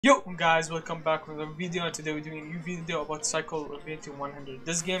Yo guys, welcome back with a video, and today we're doing a new video about Cycle Ability 100.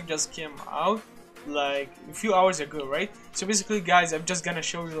 This game just came out like a few hours ago, right? So basically guys, I'm just gonna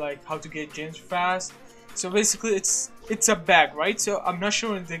show you like how to get gems fast. So basically it's a bug, right? So I'm not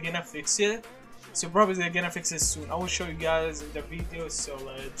sure when they're gonna fix it. So probably they're gonna fix it soon. I will show you guys in the video, so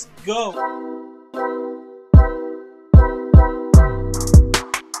let's go.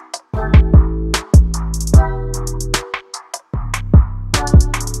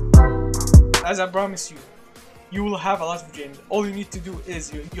 As I promise you, you will have a lot of gems. All you need to do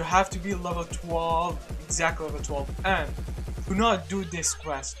is you have to be level 12, exactly level 12, and do not do this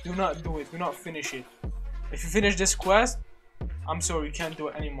quest. Do not do it. Do not finish it. If you finish this quest, I'm sorry, you can't do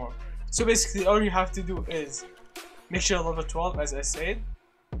it anymore. So basically, all you have to do is make sure level 12, as I said.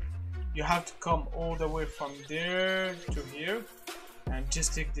 You have to come all the way from there to here, and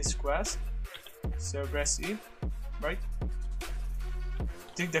just take this quest. So press E, right?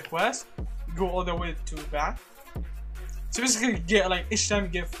 Take the quest. Go all the way to back. So basically you get like each time you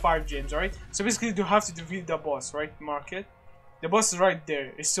get 5 gems, right? So basically you have to defeat the boss, right? Mark it. The boss is right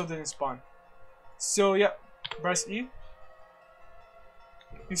there. It still didn't spawn. So yeah, press E.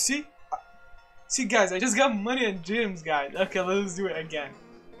 You see? See guys, I just got money and gems, guys. Okay, let's do it again.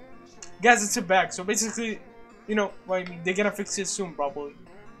 Guys, it's a bug. So basically, you know what I mean, they're gonna fix it soon probably.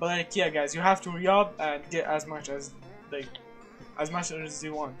 But like yeah guys, you have to re-up and get as much as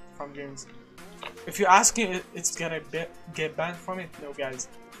you want from gems. If you're asking if it's gonna get banned from it, no guys,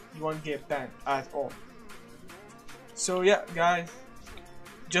 you won't get banned at all. So yeah guys,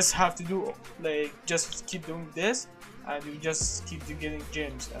 just have to do like just keep doing this and you just keep getting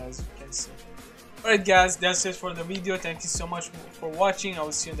gems, as you can see. Alright guys, that's it for the video. Thank you so much for watching. I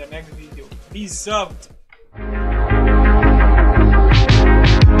will see you in the next video. Peace out.